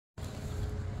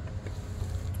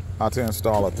how to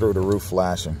install a through the roof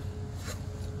flashing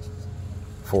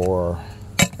for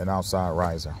an outside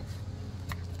riser.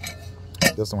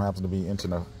 This one happens to be inch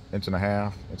and a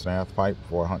half pipe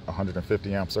for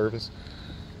 150 amp service.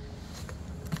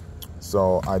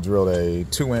 So I drilled a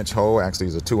 2-inch hole. Actually,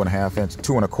 it's a 2.5 inch,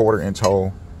 2 1/4 inch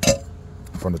hole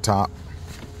from the top.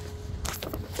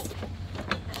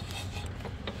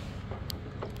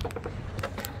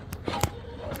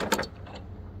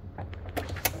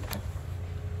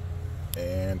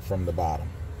 And from the bottom.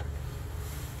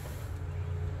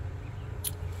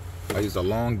 I used a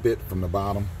long bit from the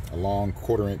bottom, a long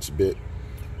 1/4 inch bit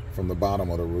from the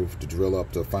bottom of the roof to drill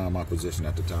up to find my position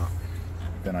at the top.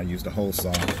 Then I used a hole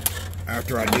saw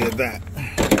after I did that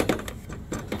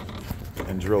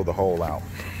and drilled the hole out.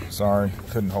 Sorry,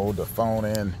 couldn't hold the phone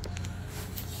in,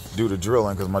 do the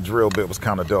drilling because my drill bit was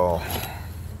kind of dull.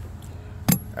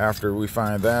 After we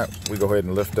find that, we go ahead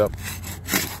and lift up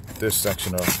this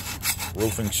section of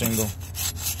roofing shingle.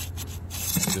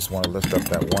 You just want to lift up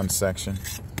that one section.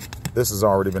 This has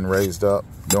already been raised up.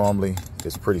 Normally,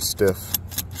 it's pretty stiff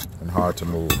and hard to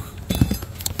move.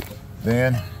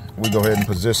 Then we go ahead and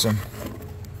position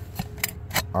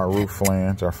our roof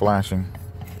flange, our flashing,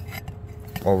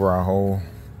 over our hole.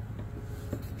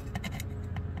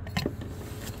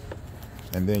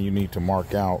 And then you need to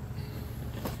mark out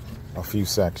a few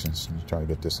sections. Let me try to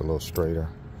get this a little straighter.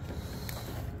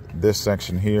 This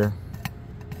section here,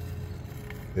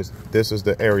 this is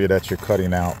the area that you're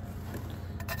cutting out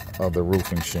of the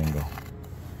roofing shingle.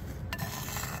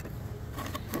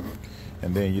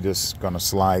 And then you're just gonna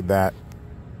slide that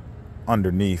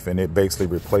underneath, and it basically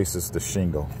replaces the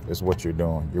shingle, is what you're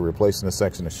doing. You're replacing a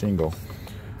section of shingle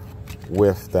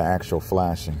with the actual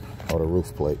flashing or the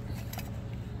roof plate.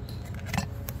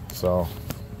 So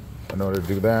in order to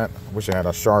do that, I wish I had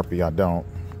a Sharpie. I don't.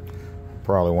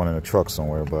 Probably one in the truck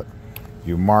somewhere, but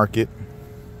you mark it,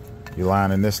 you're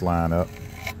lining this line up,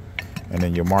 and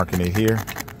then you're marking it here,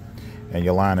 and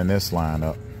you're lining this line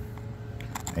up,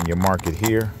 and you mark it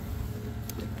here.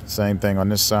 Same thing on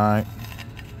this side.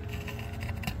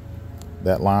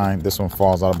 That line, this one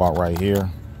falls out about right here,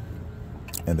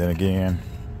 and then again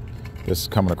this is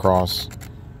coming across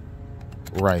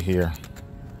right here.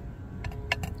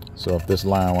 So if this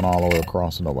line went all the way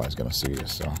across, nobody's gonna see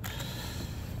this. So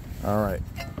all right,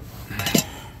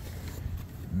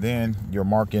 then you're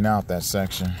marking out that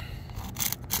section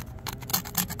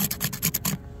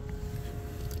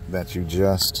that you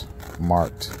just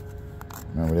marked.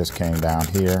 Remember, this came down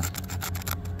here.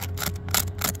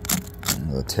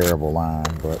 A terrible line,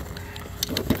 but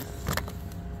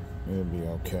it'll be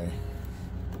okay.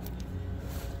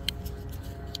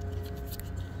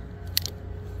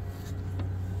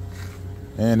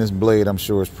 And this blade, I'm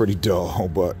sure, is pretty dull,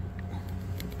 but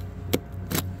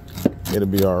it'll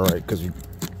be all right because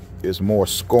it's more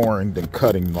scoring than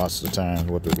cutting most of the time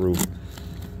with the roof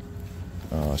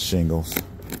shingles.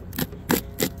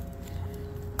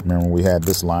 Remember, we had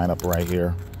this line up right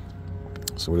here.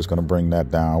 So we're just going to bring that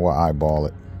down. We'll eyeball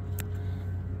it.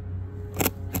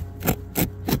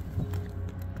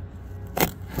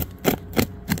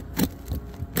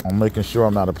 I'm making sure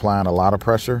I'm not applying a lot of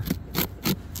pressure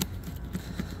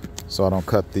so I don't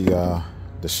cut the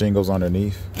shingles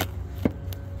underneath.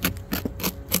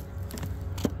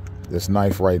 This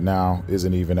knife right now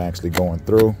isn't even actually going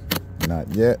through. Not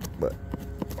yet, but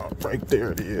right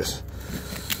there it is.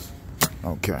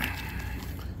 Okay.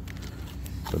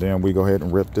 So then we go ahead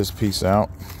and rip this piece out.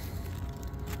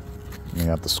 You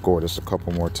have to score this a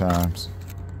couple more times.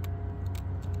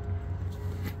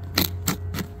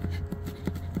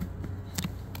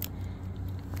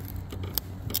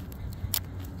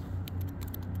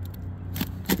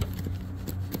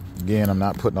 Again, I'm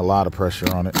not putting a lot of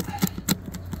pressure on it.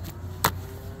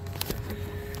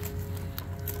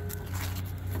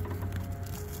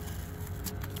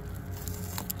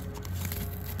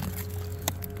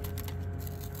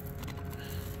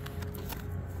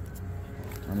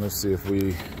 Let's see if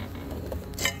we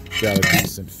got a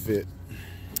decent fit.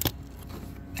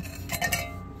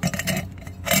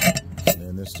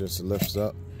 And this just lifts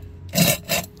up,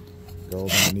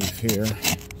 goes underneath here.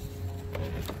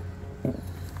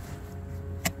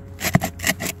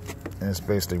 And it's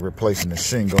basically replacing the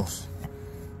shingles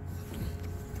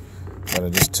that I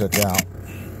just took out.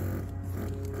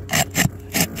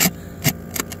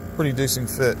 Pretty decent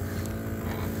fit.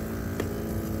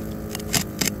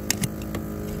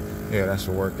 Yeah, that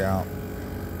should work out.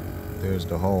 There's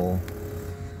the hole.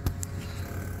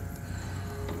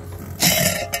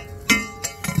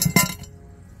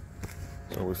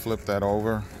 So we flip that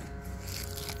over.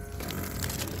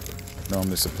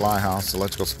 Normally supply house,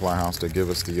 electrical supply house, they give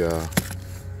us the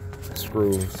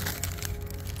screws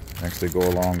actually go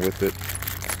along with it.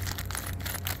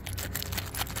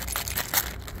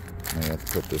 I have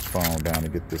to put this phone down to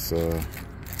get this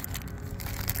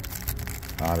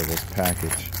out of this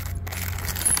package.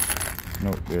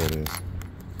 Nope, there it is.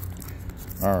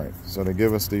 Alright, so they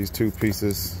give us these two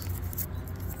pieces,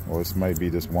 or this might be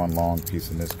just one long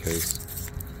piece in this case.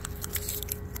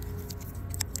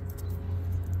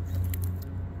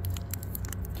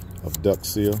 Of duct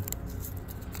seal.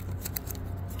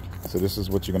 So this is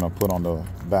what you're going to put on the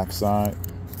back side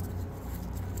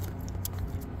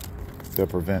to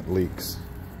prevent leaks.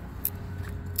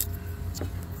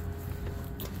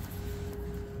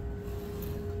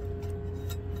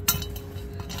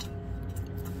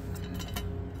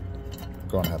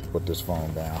 Gonna have to put this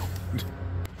phone down.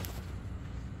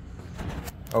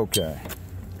 Okay,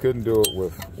 couldn't do it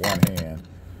with one hand,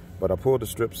 but I pulled the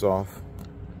strips off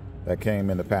that came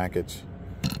in the package,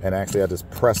 and actually I just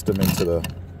pressed them into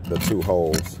the two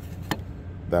holes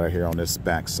that are here on this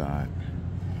back side.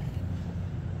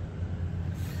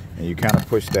 And you kind of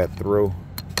push that through,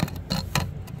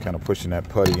 kind of pushing that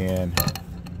putty in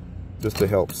just to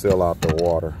help seal out the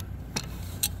water.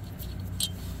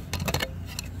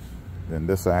 Then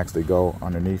this will actually go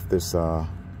underneath this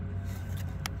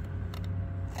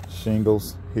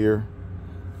shingles here.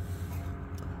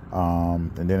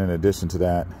 And then in addition to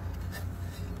that,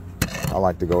 I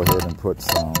like to go ahead and put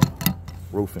some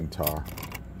roofing tar.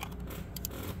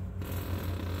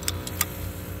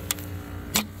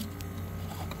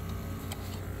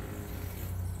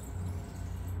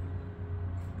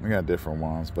 We got different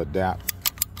ones, but DAP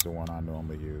is the one I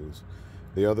normally use.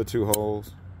 The other two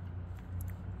holes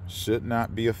should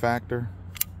not be a factor,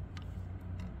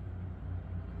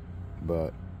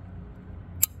 but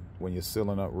when you're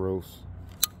sealing up roofs,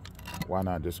 why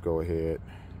not just go ahead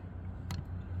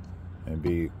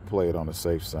and play it on the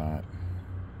safe side.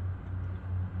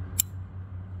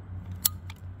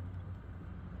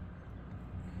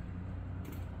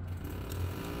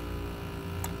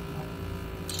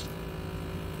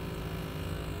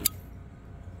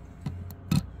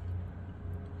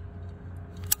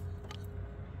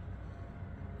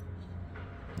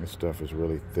 This stuff is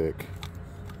really thick.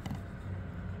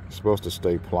 It's supposed to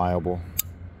stay pliable.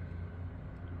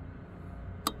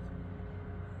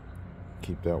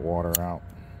 Keep that water out.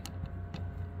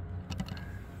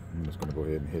 I'm just going to go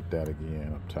ahead and hit that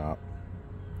again up top.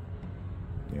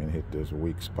 And hit this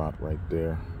weak spot right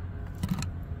there.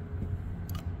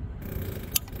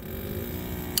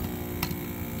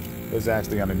 It's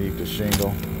actually underneath the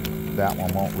shingle. That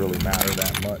one won't really matter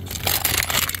that much.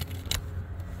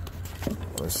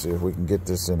 Let's see if we can get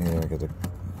this in here, because the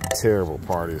terrible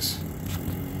part is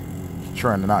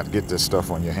trying to not get this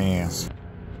stuff on your hands.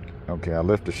 Okay, I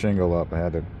lift the shingle up. I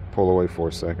had to pull away for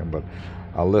a second, but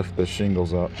I lift the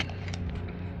shingles up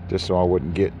just so I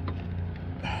wouldn't get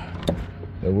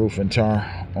the roofing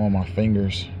tar on my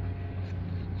fingers.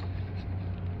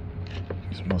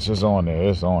 Once it's on there,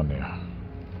 it's on there.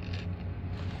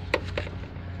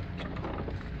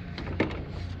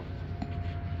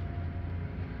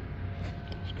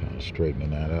 Straightening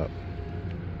that up.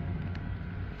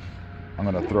 I'm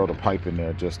going to throw the pipe in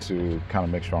there just to kind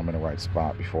of make sure I'm in the right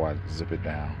spot before I zip it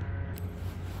down.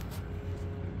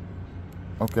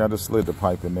 Okay, I just slid the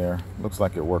pipe in there. Looks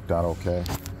like it worked out okay.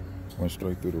 Went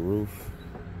straight through the roof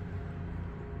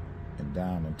and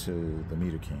down into the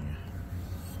meter can.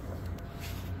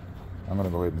 I'm going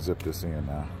to go ahead and zip this in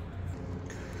now.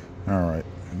 All right,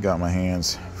 got my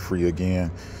hands free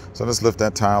again. So let's lift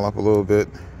that tile up a little bit.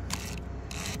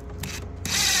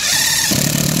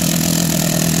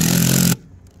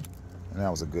 That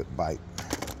was a good bite.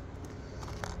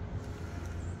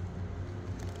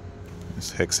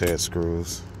 It's hex head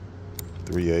screws,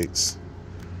 3/8.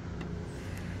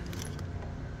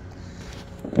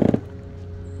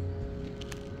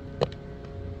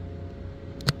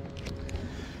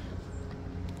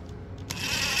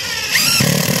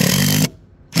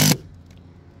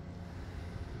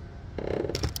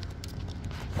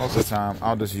 Most of the time,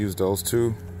 I'll just use those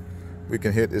two. We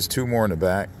can hit, there's two more in the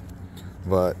back,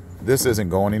 but this isn't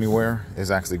going anywhere.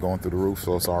 It's actually going through the roof,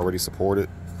 so it's already supported.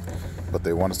 But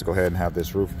they want us to go ahead and have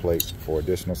this roof plate for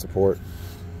additional support.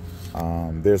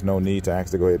 There's no need to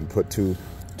actually go ahead and put two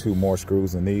more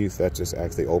screws in these. That just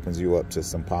actually opens you up to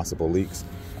some possible leaks.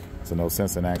 So no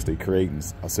sense in actually creating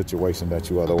a situation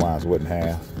that you otherwise wouldn't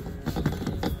have.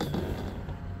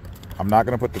 I'm not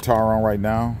going to put the tar on right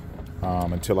now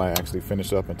until I actually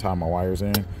finish up and tie my wires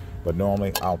in. But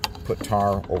normally I'll put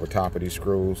tar over top of these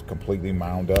screws, completely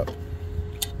mound up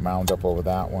over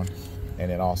that one. And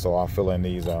then also I'll fill in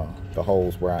these the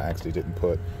holes where I actually didn't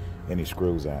put any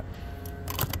screws at.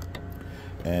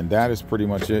 And that is pretty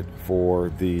much it for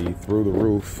the through the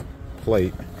roof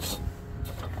plate.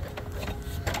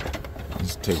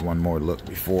 Let's take one more look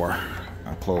before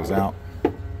I close out.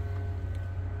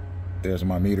 There's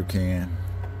my meter can.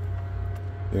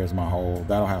 There's my hole.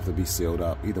 That'll have to be sealed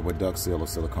up, either with duct seal or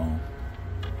silicone.